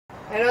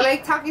I don't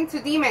like talking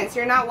to demons.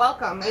 You're not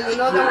welcome. And you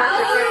know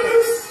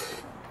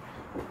that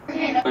we're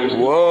protected.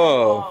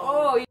 Whoa.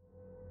 Oh.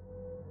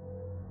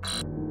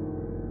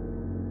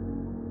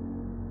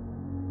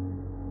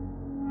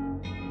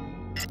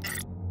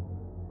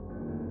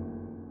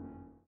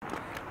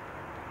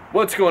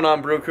 What's going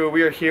on, Brew Crew?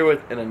 We are here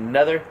with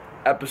another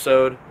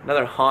episode,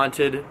 another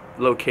haunted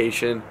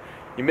location.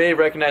 You may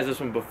recognize this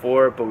one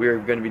before, but we are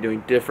going to be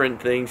doing different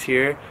things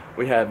here.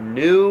 We have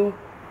new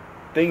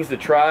things to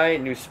try,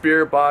 new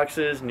spirit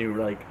boxes, new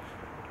like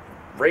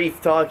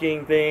wraith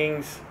talking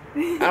things.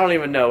 I don't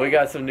even know. We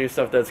got some new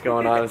stuff that's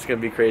going on. It's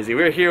going to be crazy.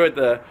 We're here with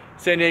the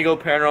San Diego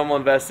Paranormal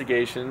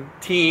Investigation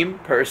team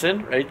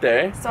person right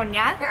there.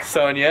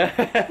 Sonia.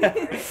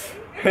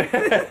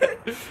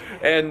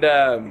 And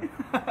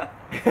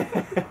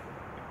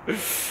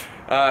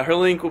her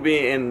link will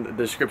be in the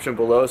description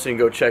below, so you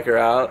can go check her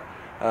out.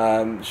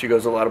 She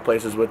goes a lot of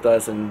places with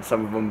us, and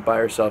some of them by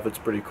herself. It's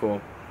pretty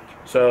cool.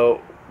 So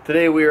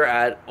today we are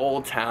at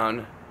Old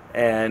Town,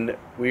 and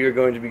we are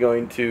going to be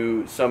going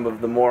to some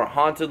of the more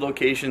haunted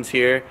locations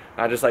here,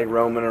 not just like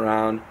roaming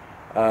around.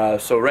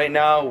 So right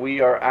now we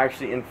are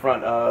actually in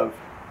front of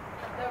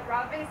the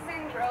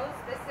Robinson Rose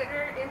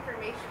Visitor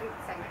Information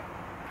Center.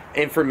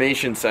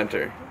 Information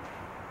Center.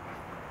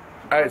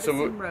 Alright, so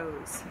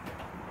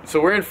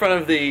we're in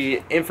front of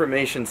the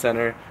Information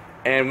Center,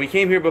 and we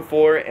came here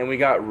before and we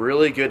got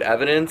really good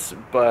evidence,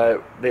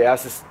 but they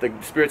asked us, the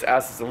spirits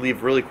asked us to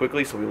leave really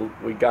quickly, so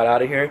we got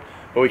out of here.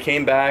 But we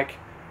came back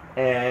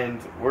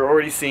and we're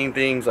already seeing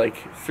things like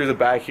through the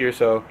back here,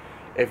 so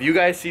if you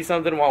guys see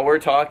something while we're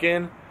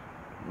talking,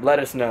 let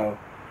us know.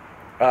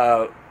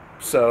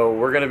 So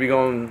we're going to be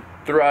going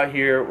throughout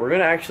here. We're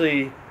going to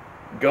actually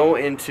go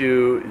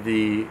into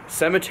the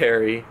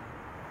cemetery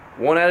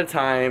one at a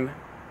time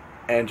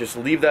and just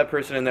leave that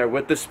person in there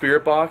with the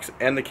spirit box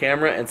and the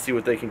camera and see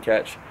what they can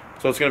catch.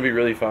 So it's going to be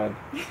really fun.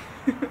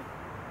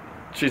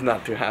 She's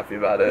not too happy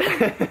about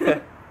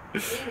it.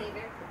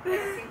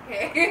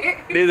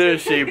 Neither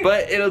is she,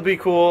 but it'll be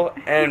cool,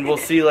 and we'll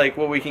see like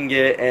what we can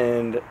get,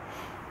 and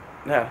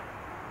yeah.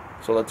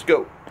 So let's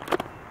go.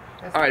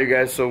 Alright, you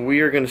guys, so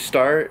we are going to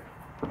start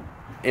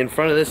in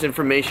front of this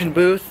information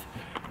booth,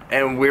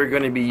 and we're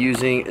going to be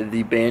using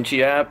the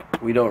Banshee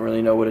app. We don't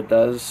really know what it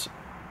does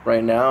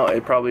right now.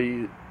 It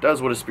probably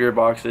does what a spirit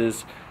box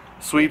is,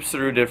 sweeps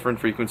through different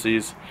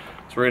frequencies.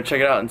 So we're going to check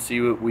it out and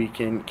see what we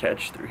can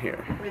catch through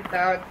here.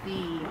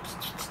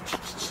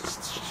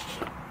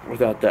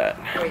 Without that.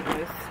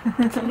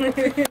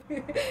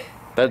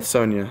 That's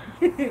Sonia.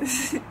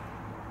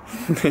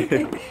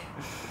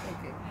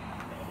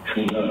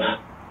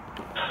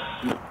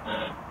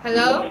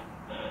 Hello?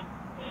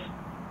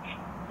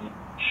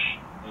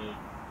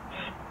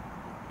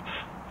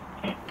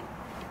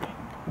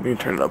 We can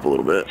turn it up a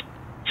little bit.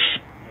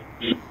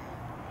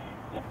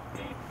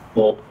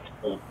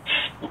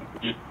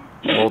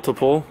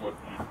 Multiple?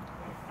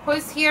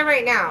 Who's here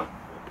right now?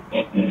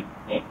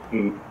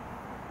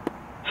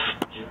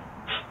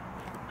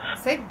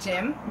 Is it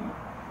Jim?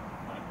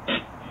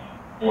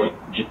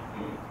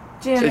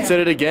 Jim. It said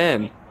it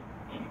again.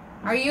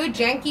 Are you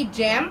Janky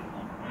Jim?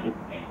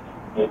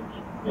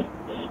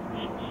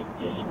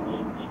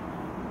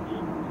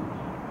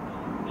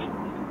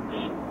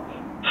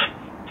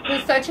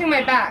 Who's touching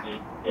my back?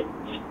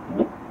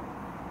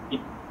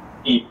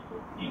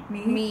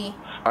 Me.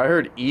 I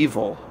heard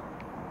evil.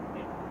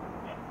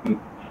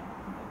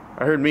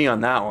 I heard me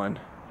on that one.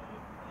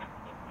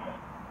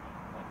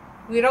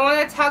 We don't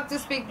want to talk to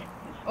speak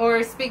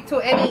to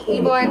any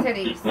evil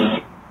entities.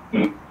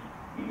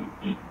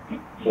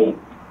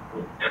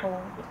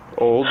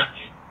 Old.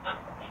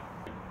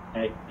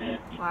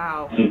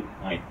 Wow.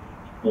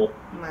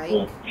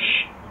 Mike.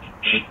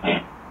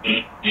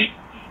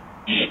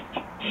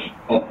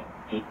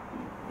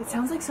 It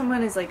sounds like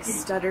someone is like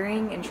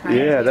stuttering and trying.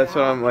 Yeah, to that's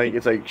what I'm like.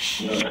 It's like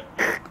shh,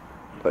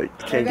 like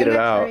can't get it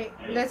out.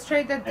 Let's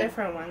try the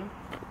different one.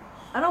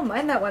 I don't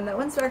mind that one. That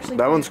one's actually.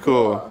 That one's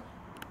cool.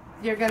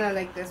 You're gonna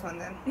like this one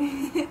then.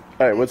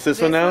 All right, what's this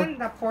one now?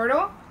 The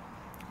portal.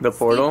 The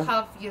portal. Steve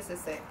Huff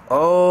uses it.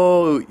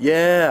 Oh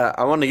yeah,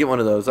 I want to get one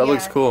of those. That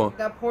looks cool.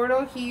 The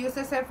portal, he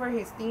uses it for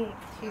his thing.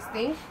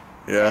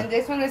 Yeah. And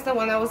this one is the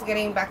one I was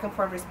getting back and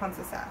forth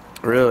responses at.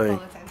 Really?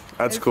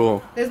 That's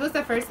cool. This was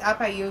the first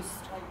app I used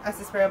as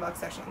a spirit box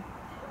session.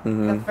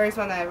 The first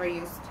one I ever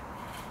used.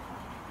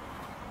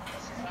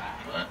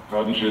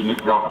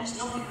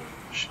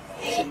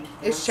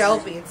 It's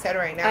Shelby, it said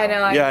right now. I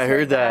know. Yeah, I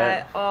heard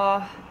that.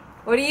 Oh,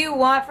 what do you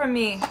want from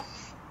me?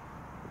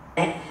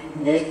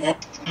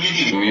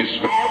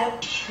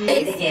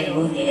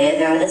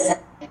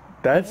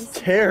 That's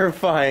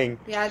terrifying.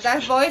 Yeah,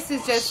 that voice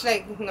is just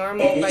like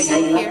normal, but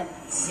you hear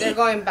they're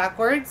going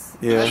backwards.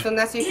 Yeah. As soon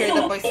as you hear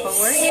the voice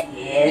forward,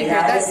 you hear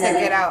that to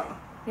get out.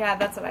 Yeah,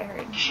 that's what I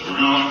heard.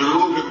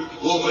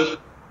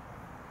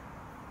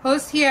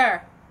 Who's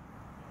here?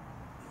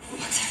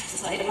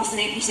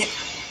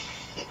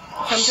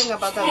 Something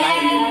about the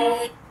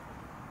light.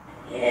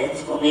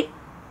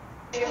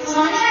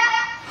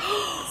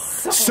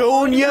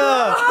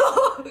 Sonia!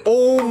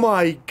 Oh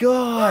my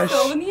gosh!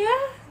 Sonia?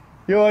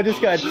 Yo, I just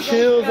got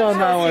chills on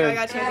that one. I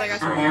got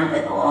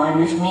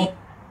chills.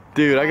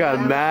 Dude, I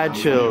got mad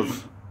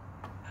chills.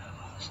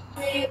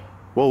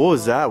 Whoa, what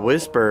was that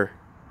whisper?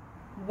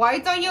 Why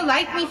don't you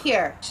like me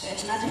here?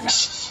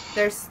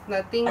 There's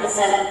nothing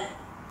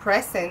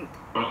present.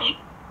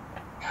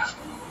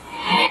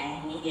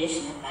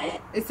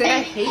 Is it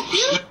I hate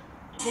you?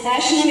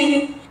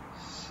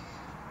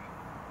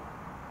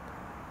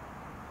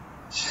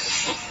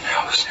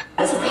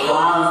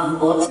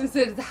 Is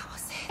it that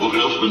was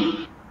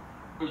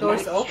it?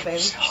 Doors open.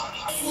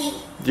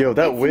 Yo,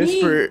 that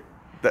whisper.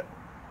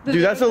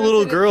 Dude, that's a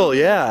little girl,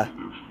 yeah.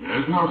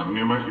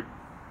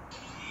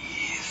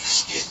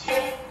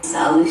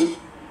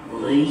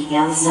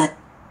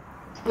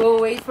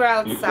 We'll wait for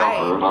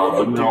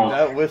outside. Dude,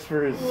 that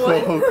whisper is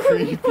so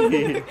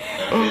creepy.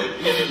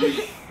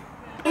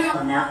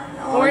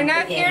 We're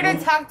not here to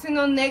talk to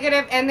no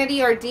negative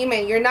entity or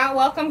demon. You're not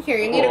welcome here.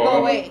 You need to go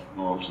away.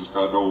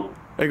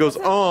 It goes,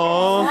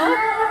 aww.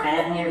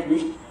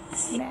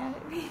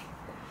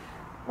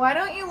 Why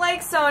don't you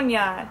like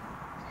Sonia?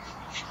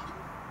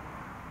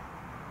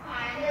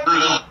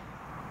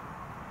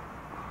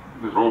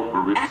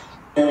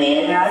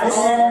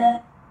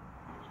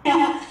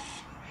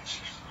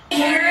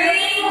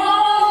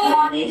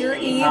 You're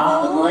evil?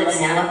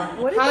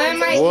 What How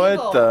am I What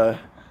evil? the?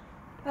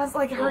 That's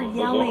like her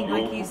yelling,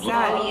 like you said.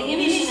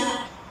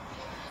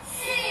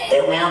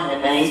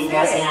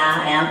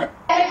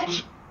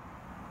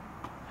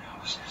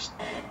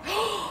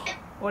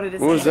 What did it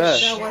say? What was that?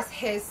 That was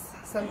his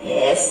something.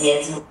 Yes.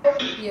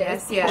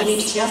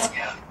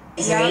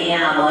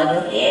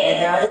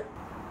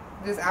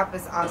 This app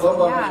is awesome.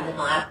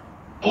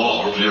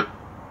 Yeah.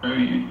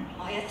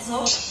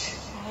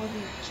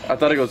 I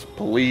thought it goes,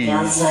 please.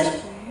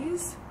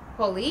 Please?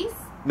 Police?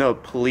 No,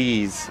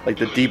 please. Like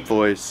the deep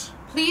voice.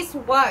 Please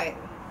what?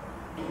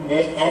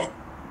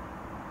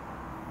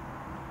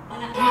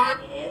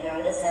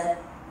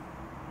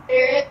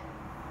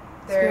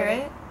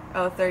 Spirit?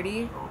 Oh,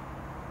 30?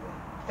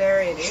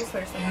 There it is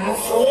or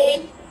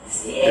something.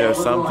 Yeah,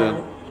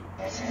 something.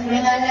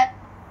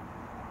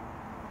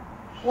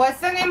 What's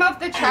the name of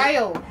the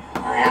child?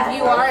 If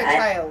you are a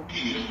child.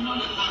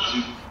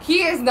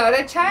 He is not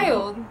a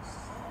child.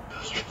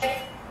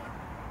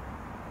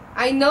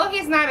 I know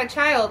he's not a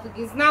child.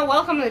 He's not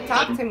welcome to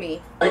talk to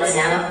me.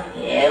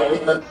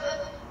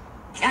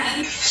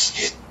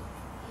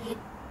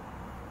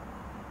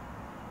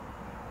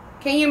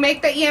 Can you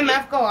make the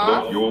EMF go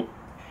off?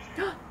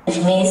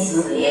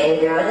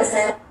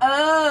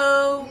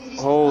 Oh!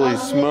 Holy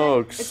It's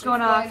smokes.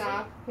 going Why off.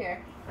 not?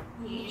 Here.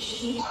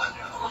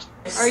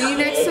 Are you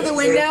next to the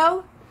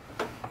window?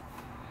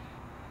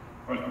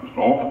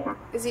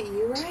 Is it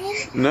you,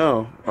 Ryan?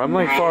 No, I'm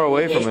like far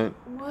away from it.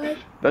 What?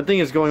 That thing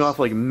is going off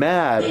like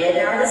mad.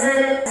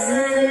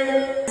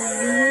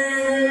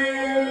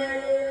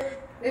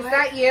 Is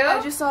that you?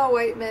 I just saw a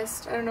white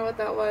mist. I don't know what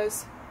that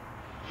was.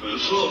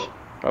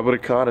 I would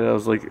have caught it. I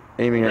was like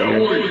aiming at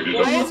you.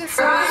 Why is it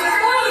so...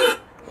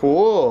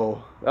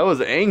 Whoa, that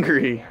was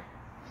angry.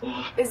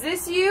 Is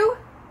this you?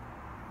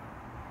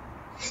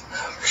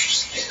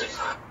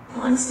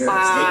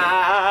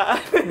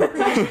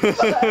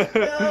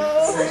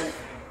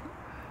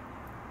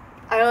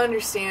 I don't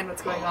understand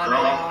what's going on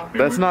right now.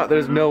 That's not,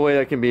 there's no way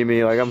that can be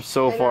me. Like, I'm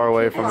so far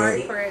away from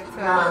it.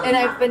 And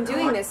I've been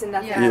doing this and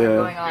nothing's been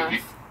going off.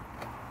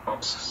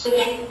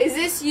 Is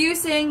this you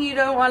saying you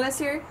don't want us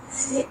here?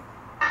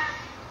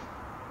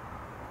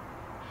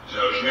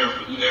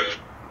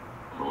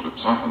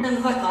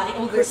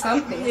 Oh, there's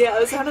something. Yeah,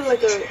 it sounded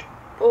like an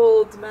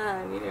old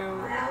man, you know.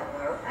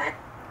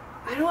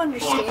 I don't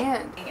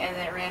understand. And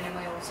then it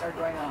randomly will start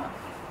going off.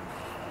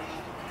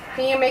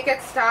 Can you make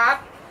it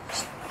stop?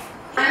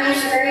 I'm a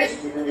spirit.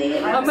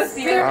 I'm a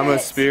spirit. I'm a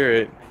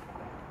spirit.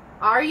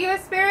 Are you a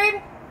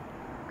spirit?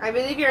 I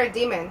believe you're a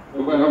demon.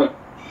 Whoa.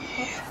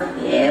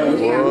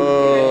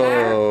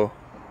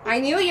 I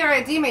knew you're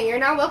a demon. You're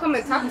not welcome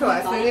to talk to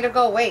us. We need to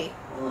go away.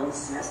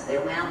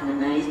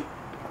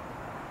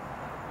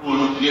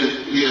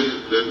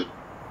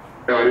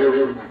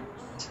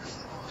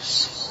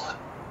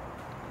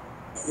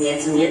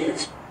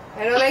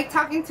 I don't like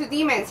talking to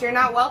demons. You're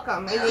not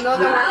welcome. And you know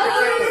that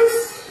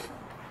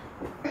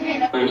we're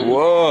protected.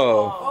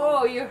 Whoa.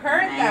 Oh, you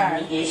heard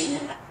that.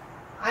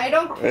 I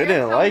don't care. They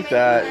didn't how like many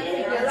that. times you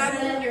yell at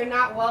me, you're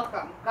not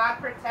welcome. God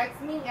protects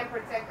me and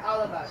protect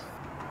all of us.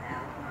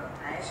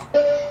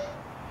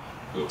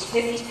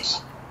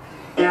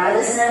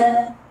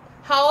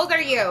 How old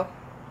are you?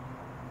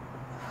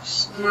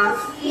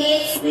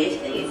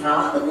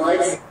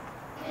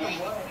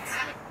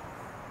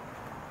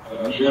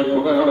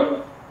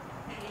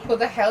 Who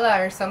the hell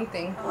or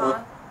something.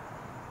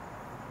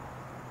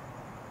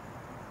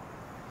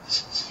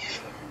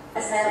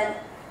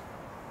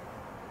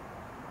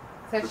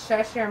 Said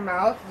shush your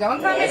mouth. Don't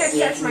tell me to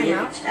shush my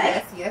mouth.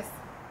 Yes.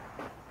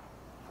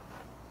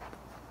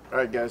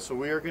 Alright guys, so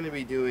we are going to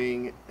be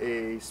doing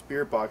a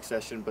spirit box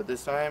session, but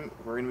this time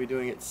we're going to be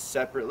doing it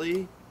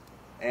separately.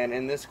 And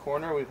in this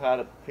corner, we've had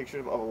a picture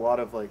of a lot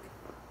of like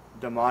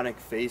demonic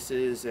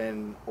faces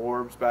and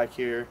orbs back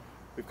here.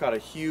 We've got a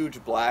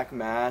huge black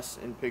mass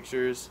in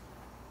pictures.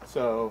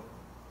 So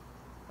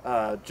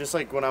just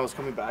like when I was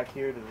coming back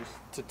here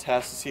to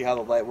test to see how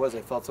the light was,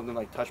 I felt something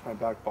like touch my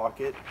back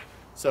pocket.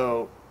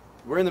 So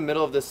we're in the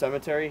middle of this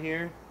cemetery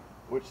here,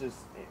 which is,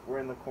 we're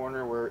in the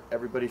corner where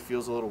everybody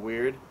feels a little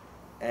weird.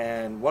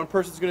 And one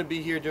person's going to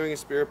be here doing a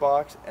spirit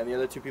box, and the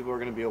other two people are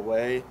going to be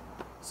away.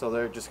 So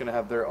they're just going to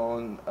have their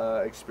own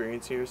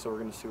experience here, so we're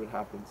going to see what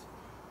happens.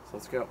 So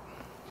let's go.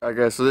 Alright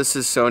guys, so this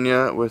is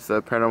Sonia with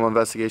the Paranormal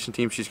Investigation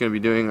team. She's going to be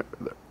doing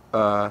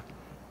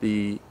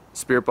the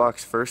spirit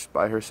box first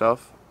by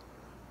herself.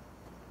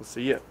 We'll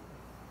see ya.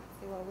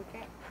 See what we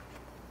get.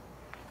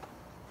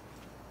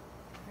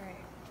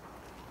 Alright.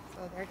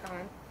 So they're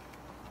gone.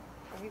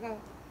 There you go.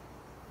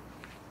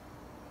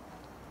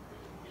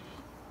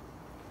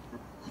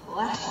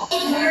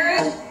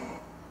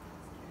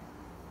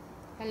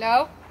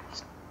 Hello?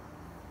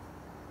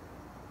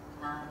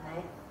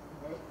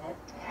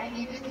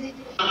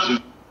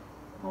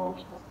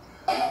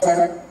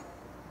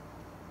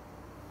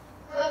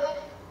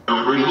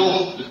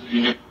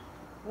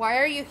 Why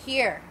are you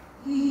here?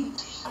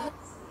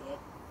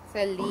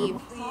 Say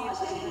leave.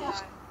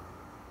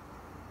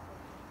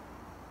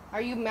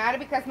 Are you mad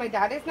because my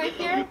dad is not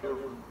here?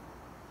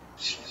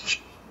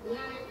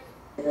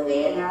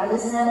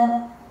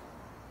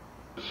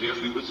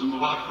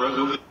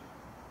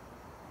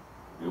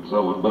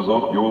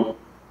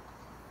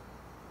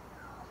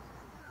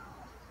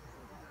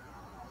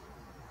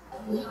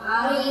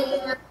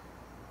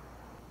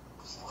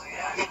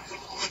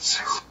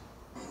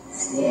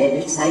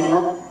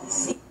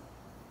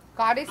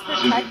 God is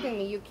protecting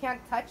me. You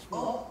can't touch me.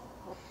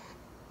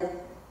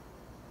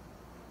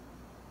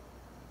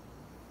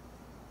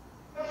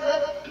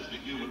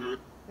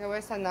 There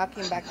was a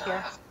knocking back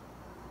here.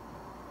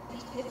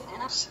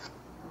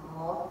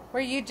 Were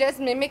you just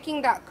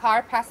mimicking that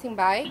car passing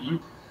by?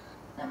 You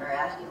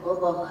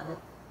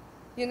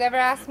never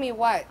asked me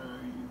what?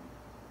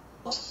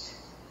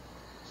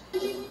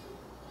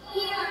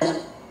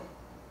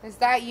 Is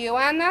that you,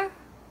 Anna?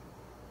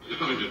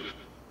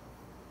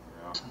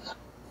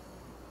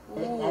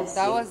 Ooh,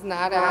 that was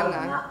not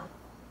Anna.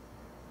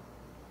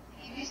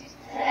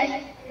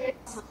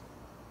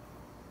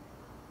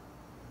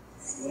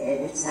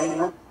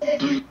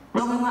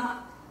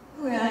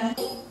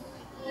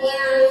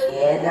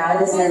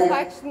 Who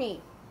touched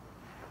me?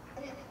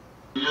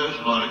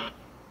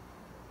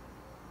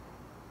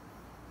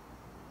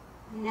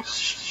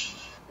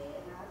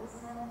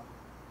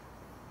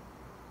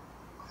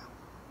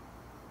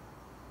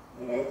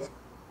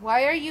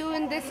 Why are you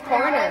in this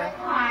corner?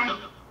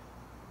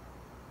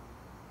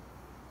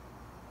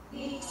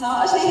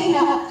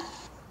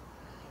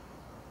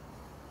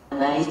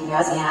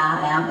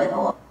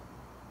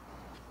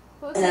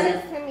 Who's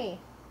next to me?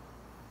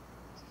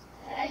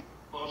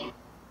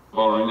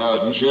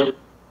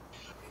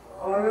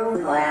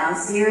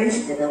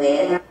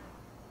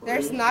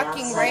 There's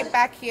knocking right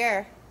back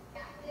here.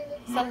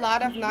 It's a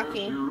lot of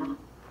knocking.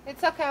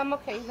 It's okay, I'm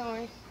okay,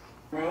 don't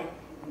worry.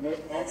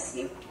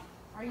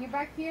 Are you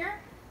back here?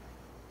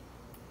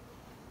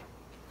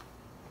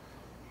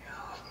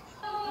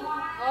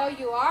 Oh,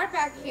 you are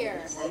back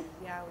here.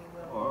 Yeah, we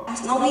will.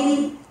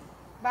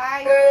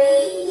 Bye.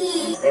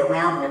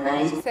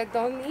 She said,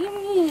 don't leave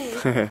me.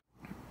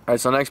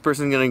 Alright, so next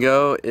person gonna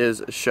go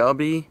is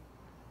Shelby.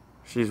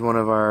 She's one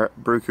of our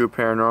Bruku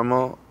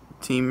Paranormal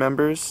team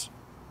members.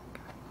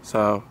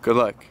 So, good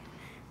luck.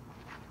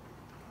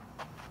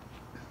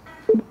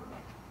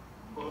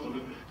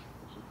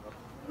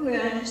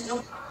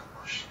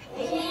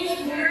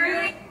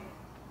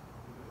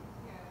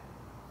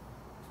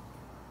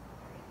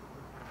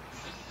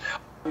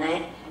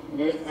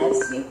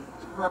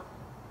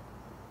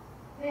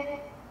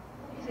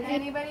 Is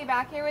anybody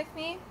back here with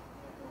me?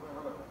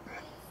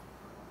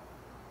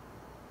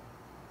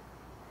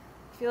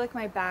 I feel like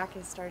my back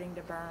is starting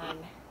to burn.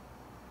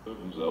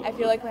 I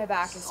feel like my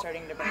back is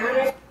starting to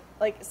burn.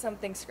 Like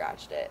something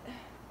scratched it.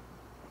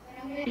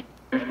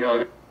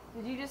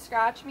 Did you just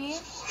scratch me?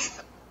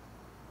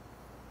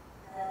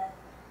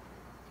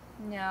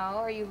 No,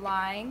 are you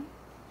lying?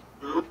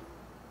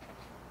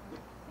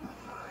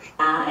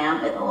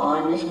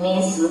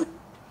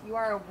 You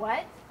are a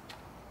what?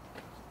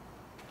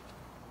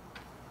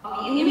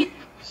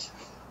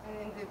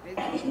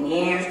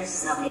 Where is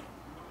Sonia?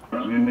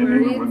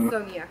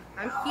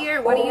 I'm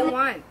here. What do you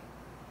want?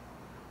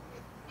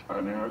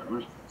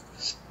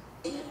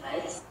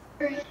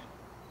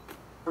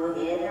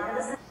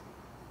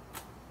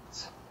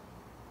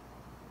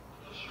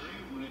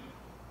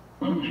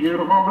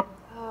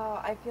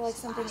 Oh, I feel like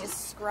something is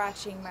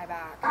scratching my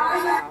back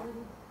right now.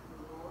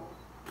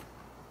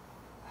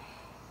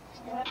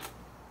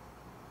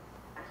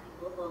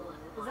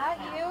 Is that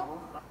you?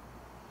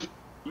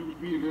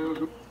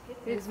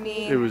 It was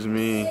me. It was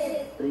me.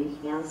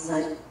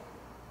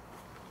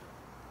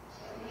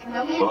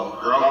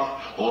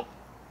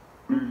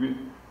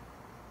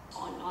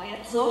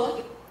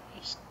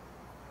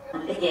 Do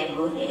you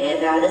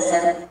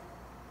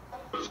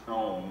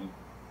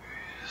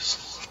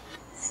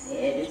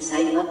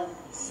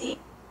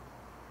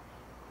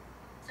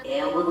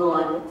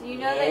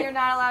know that you're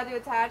not allowed to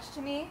attach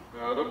to me?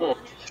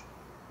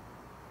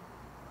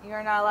 You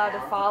are not allowed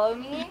to follow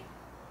me?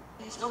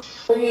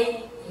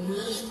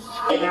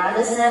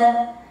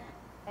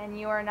 And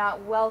you are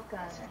not welcome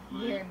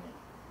near me.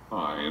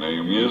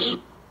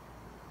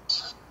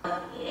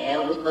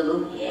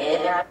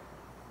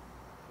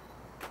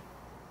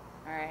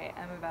 Alright,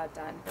 I'm about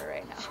done for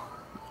right now.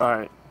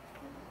 Alright,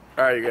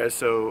 you guys,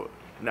 so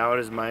now it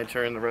is my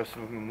turn, the rest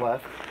of them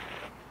left.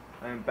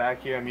 I'm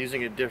back here, I'm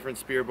using a different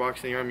spear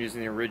box than here, I'm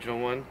using the original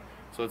one.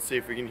 So let's see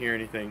if we can hear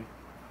anything.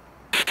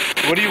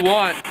 What do you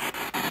want?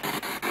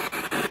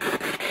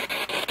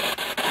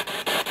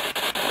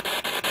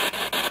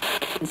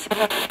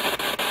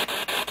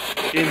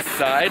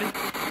 Inside?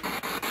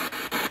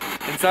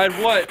 Inside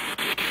what?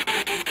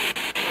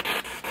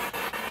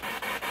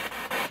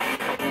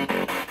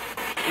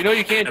 You know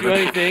you can't do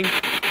anything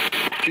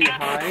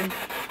behind.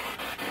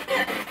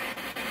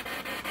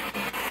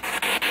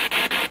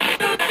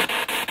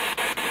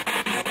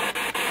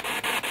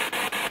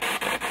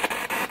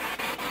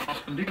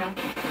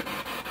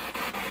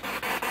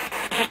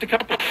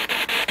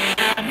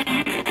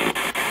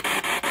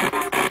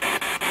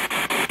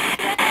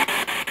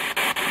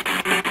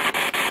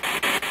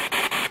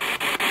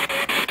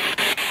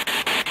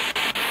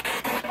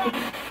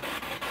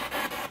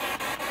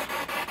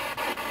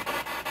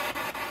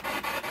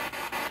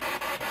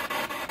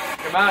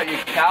 Come out, you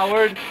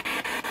coward!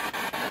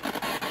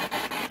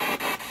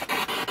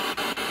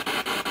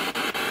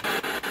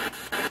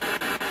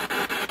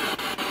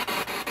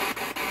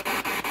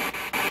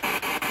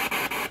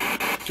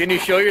 Can you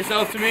show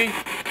yourself to me?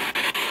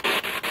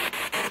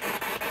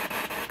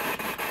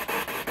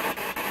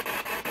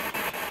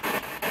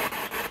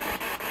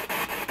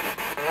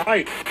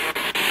 Alright.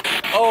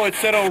 Oh, it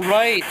said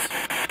alright.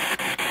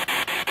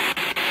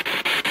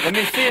 Let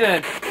me see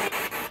then.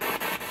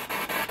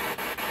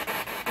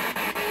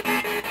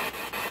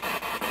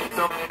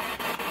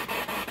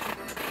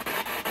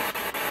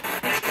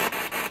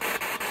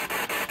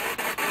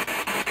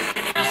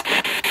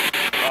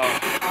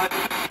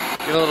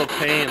 Get a little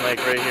pain, like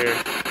right here.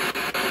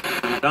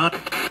 Done.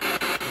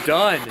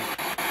 Done.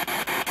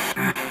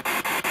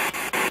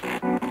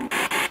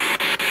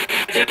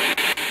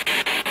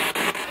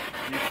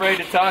 You afraid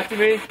to talk to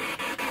me?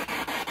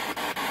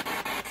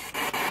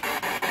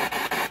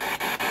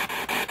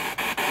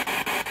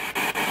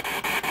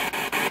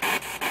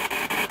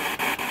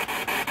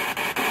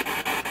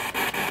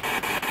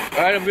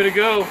 Alright, I'm gonna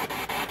go.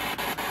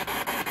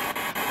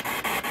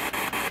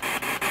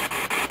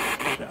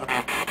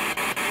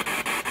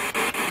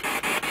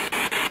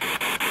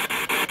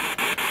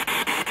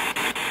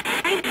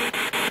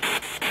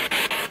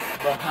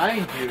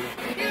 Behind you?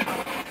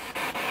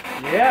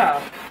 Yeah.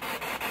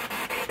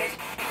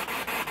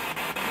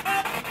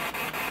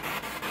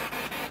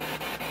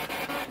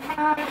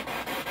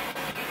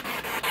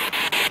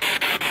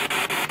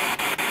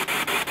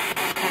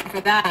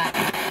 For that.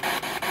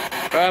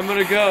 Alright, I'm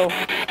gonna go.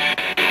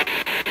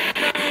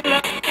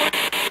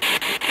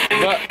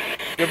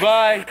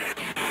 Goodbye.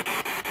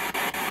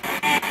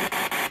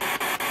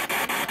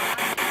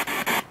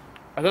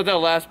 I thought that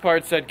last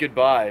part said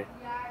goodbye.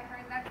 Yeah, I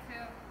heard that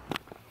too.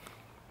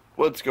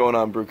 What's going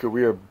on, Brooker?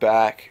 We are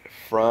back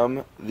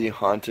from the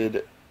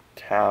haunted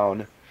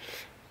town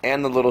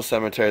and the little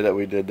cemetery that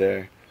we did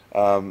there.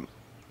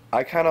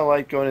 I kind of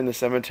like going in the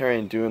cemetery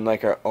and doing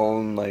like our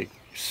own like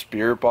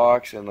spirit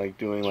box and like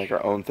doing like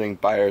our own thing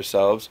by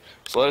ourselves.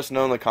 So let us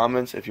know in the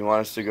comments if you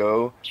want us to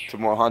go to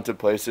more haunted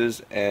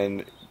places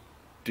and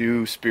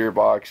do spirit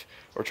box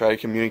or try to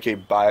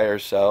communicate by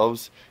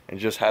ourselves and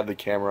just have the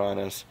camera on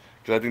us,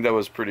 because I think that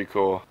was pretty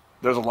cool.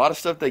 There's a lot of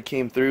stuff that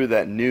came through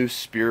that new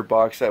spirit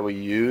box that we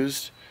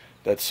used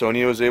that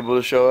Sonia was able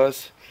to show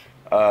us.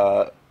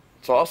 So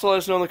also let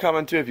us know in the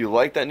comment too if you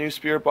like that new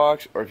spirit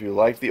box or if you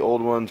like the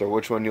old ones or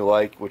which one you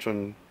like, which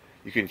one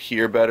you can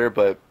hear better.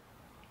 But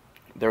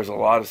there was a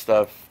lot of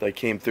stuff that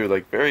came through,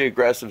 like very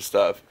aggressive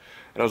stuff,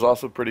 and it was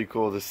also pretty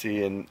cool to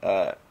see and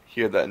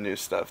hear that new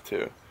stuff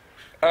too.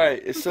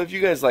 Alright, so if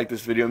you guys like this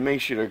video, make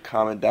sure to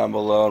comment down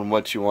below on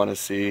what you want to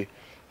see.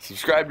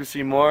 Subscribe to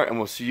see more, and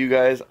we'll see you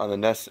guys on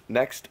the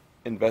next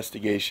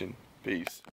investigation. Peace.